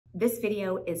This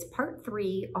video is part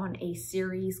 3 on a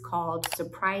series called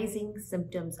Surprising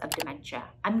Symptoms of Dementia.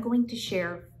 I'm going to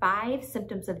share 5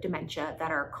 symptoms of dementia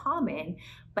that are common,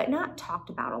 but not talked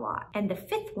about a lot. And the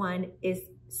 5th one is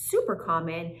super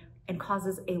common and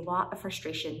causes a lot of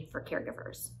frustration for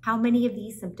caregivers. How many of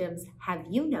these symptoms have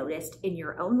you noticed in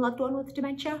your own loved one with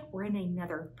dementia or in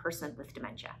another person with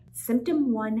dementia?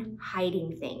 Symptom 1,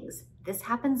 hiding things. This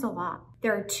happens a lot.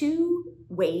 There are 2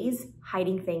 ways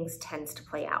hiding things tends to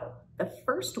play out. The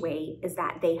first way is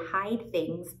that they hide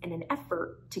things in an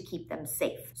effort to keep them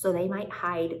safe. So they might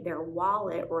hide their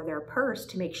wallet or their purse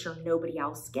to make sure nobody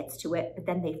else gets to it, but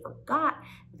then they forgot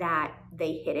that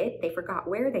they hid it, they forgot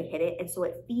where they hid it, and so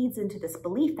it feeds into this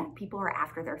belief that people are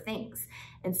after their things.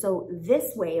 And so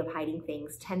this way of hiding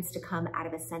things tends to come out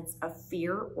of a sense of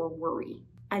fear or worry.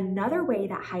 Another way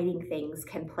that hiding things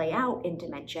can play out in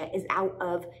dementia is out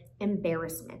of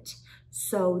embarrassment.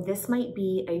 So this might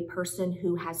be a person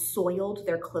who has soiled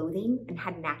their clothing and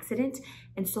had an accident.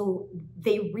 And so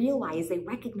they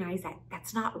recognize that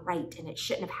that's not right and it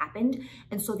shouldn't have happened.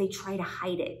 And so they try to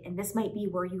hide it. And this might be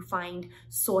where you find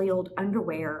soiled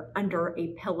underwear under a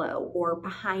pillow or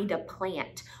behind a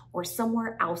plant or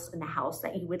somewhere else in the house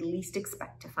that you would least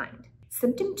expect to find.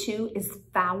 Symptom 2 is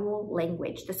foul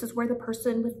language. This is where the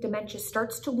person with dementia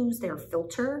starts to lose their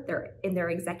filter, their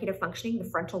executive functioning, the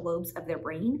frontal lobes of their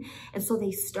brain. And so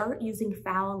they start using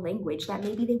foul language that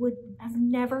maybe they would have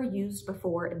never used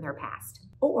before in their past.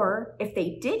 Or if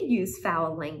they did use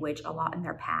foul language a lot in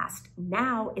their past,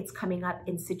 now it's coming up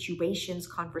in situations,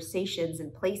 conversations,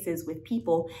 and places with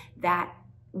people that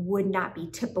would not be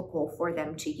typical for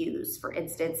them to use. For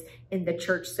instance, in the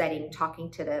church setting,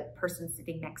 talking to the person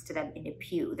sitting next to them in a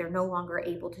pew, they're no longer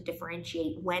able to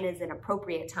differentiate when is an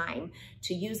appropriate time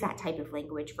to use that type of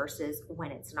language versus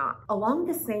when it's not. Along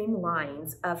the same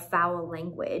lines of foul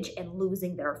language and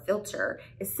losing their filter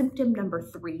is symptom number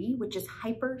 3, which is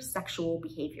hypersexual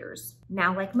behaviors.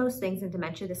 Now, like most things in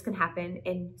dementia, this can happen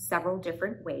in several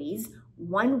different ways.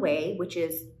 One way, which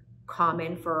is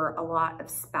common for a lot of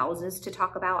spouses to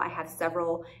talk about. I have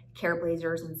several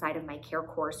Careblazers inside of my care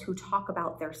course who talk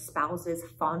about their spouses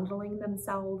fondling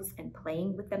themselves and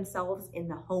playing with themselves in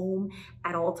the home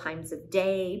at all times of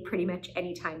day, pretty much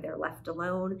anytime they're left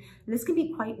alone. And this can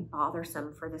be quite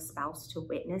bothersome for the spouse to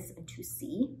witness and to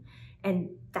see.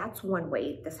 And that's one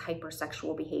way this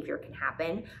hypersexual behavior can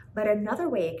happen. But another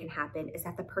way it can happen is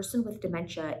that the person with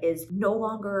dementia is no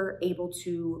longer able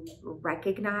to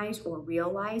recognize or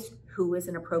realize who is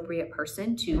an appropriate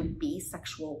person to be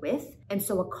sexual with. And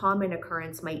so a common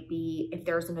occurrence might be if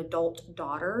there's an adult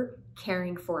daughter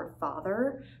caring for a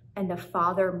father, and the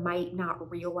father might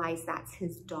not realize that's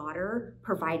his daughter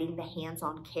providing the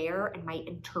hands-on care and might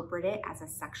interpret it as a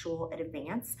sexual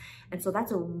advance. And so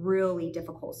that's a really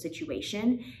difficult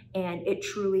situation. And it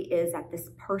truly is that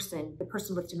this person, the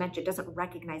person with dementia, doesn't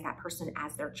recognize that person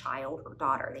as their child or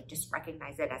daughter. They just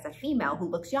recognize it as a female who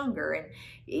looks younger and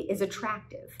is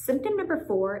attractive. Symptom number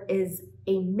 4 is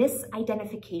a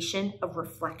misidentification of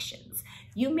reflections.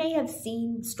 You may have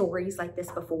seen stories like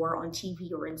this before on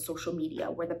TV or in social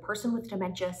media where the person with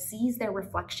dementia sees their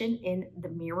reflection in the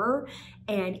mirror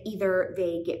and either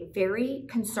they get very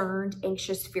concerned,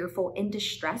 anxious, fearful, in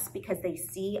distress because they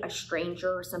see a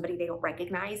stranger or somebody they don't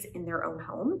recognize in their own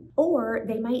home, or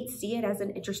they might see it as an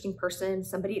interesting person,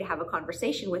 somebody to have a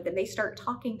conversation with, and they start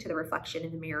talking to the reflection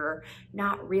in the mirror,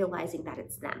 not realizing that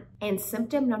it's them. And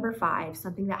symptom number 5,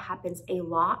 something that happens a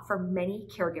lot for many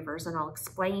caregivers, and I'll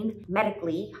explain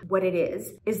medically what it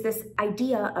is this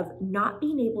idea of not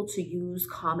being able to use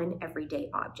common everyday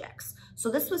objects. So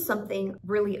this was something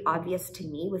really obvious to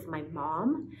me with my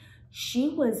mom. She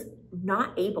was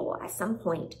not able at some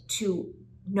point to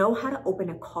know how to open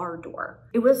a car door.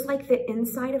 It was like the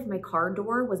inside of my car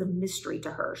door was a mystery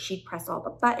to her. She'd press all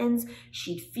the buttons,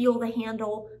 she'd feel the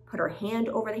handle, put her hand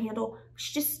over the handle.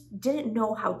 She just didn't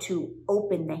know how to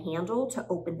open the handle to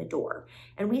open the door.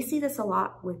 And we see this a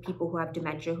lot with people who have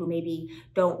dementia who maybe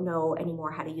don't know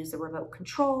anymore how to use the remote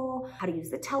control, how to use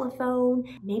the telephone,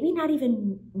 maybe not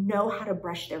even know how to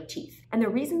brush their teeth. And the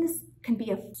reason this can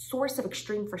be a source of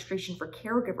extreme frustration for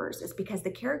caregivers is because the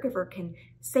caregiver can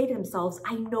say to themselves,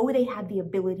 I know they have the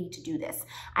ability to do this.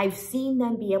 I've seen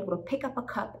them be able to pick up a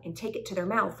cup and take it to their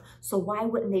mouth, so why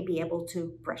wouldn't they be able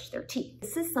to brush their teeth?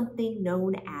 This is something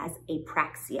known as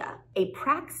apraxia.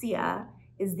 Apraxia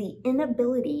is the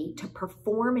inability to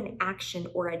perform an action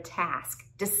or a task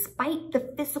despite the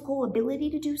physical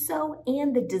ability to do so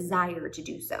and the desire to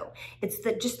do so. It's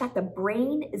just that the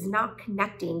brain is not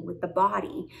connecting with the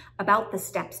body about the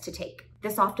steps to take.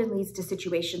 This often leads to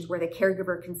situations where the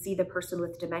caregiver can see the person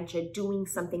with dementia doing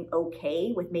something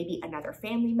okay with maybe another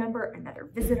family member,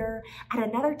 another visitor, at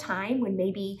another time when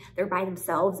maybe they're by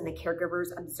themselves and the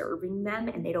caregiver's observing them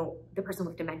and the person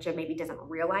with dementia maybe doesn't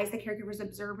realize the caregiver's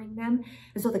observing them.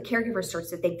 And so the caregiver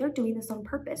starts to think they're doing this on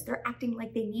purpose. They're acting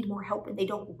like they need more help and they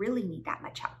don't really need that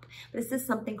much help. But this is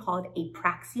something called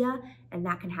Apraxia, and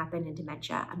that can happen in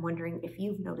dementia. I'm wondering if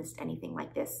you've noticed anything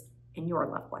like this in your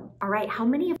loved one. All right, how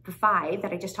many of the 5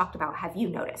 that I just talked about have you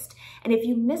noticed? And if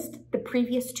you missed the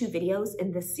previous 2 videos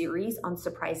in this series on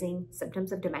surprising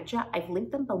symptoms of dementia, I've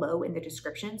linked them below in the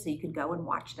description so you can go and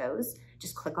watch those.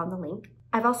 Just click on the link.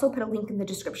 I've also put a link in the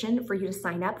description for you to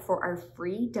sign up for our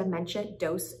free Dementia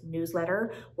Dose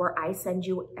newsletter, where I send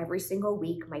you every single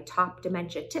week my top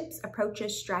dementia tips,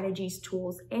 approaches, strategies,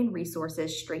 tools, and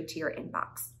resources straight to your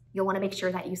inbox. You'll want to make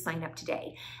sure that you sign up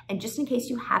today. And just in case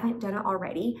you haven't done it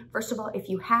already, first of all, if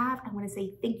you have, I want to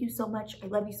say thank you so much. I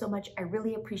love you so much. I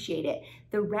really appreciate it.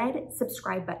 The red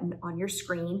subscribe button on your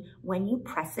screen, when you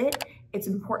press it, it's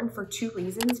important for 2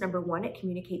 reasons. Number 1, it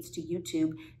communicates to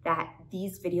YouTube that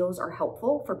these videos are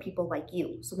helpful for people like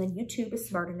you. So then YouTube is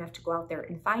smart enough to go out there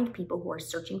and find people who are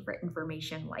searching for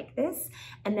information like this,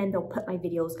 and then they'll put my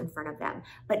videos in front of them.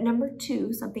 But number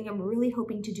 2, something I'm really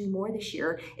hoping to do more this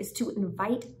year is to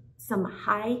invite some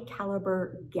high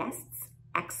caliber guests,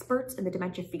 experts in the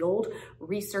dementia field,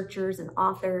 researchers and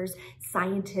authors,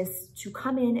 scientists, to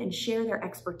come in and share their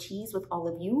expertise with all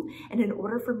of you. And in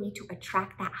order for me to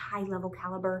attract that high level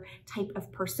caliber type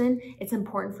of person, it's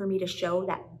important for me to show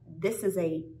that this is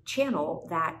a channel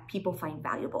that people find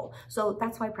valuable. So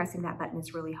that's why pressing that button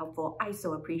is really helpful. I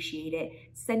so appreciate it.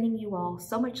 Sending you all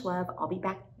so much love. I'll be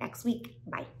back next week.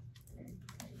 Bye.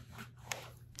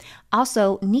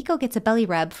 Also, Nico gets a belly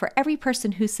rub for every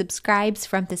person who subscribes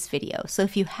from this video. So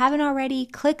if you haven't already,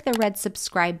 click the red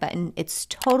subscribe button. It's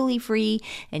totally free,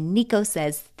 and Nico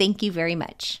says thank you very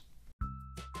much.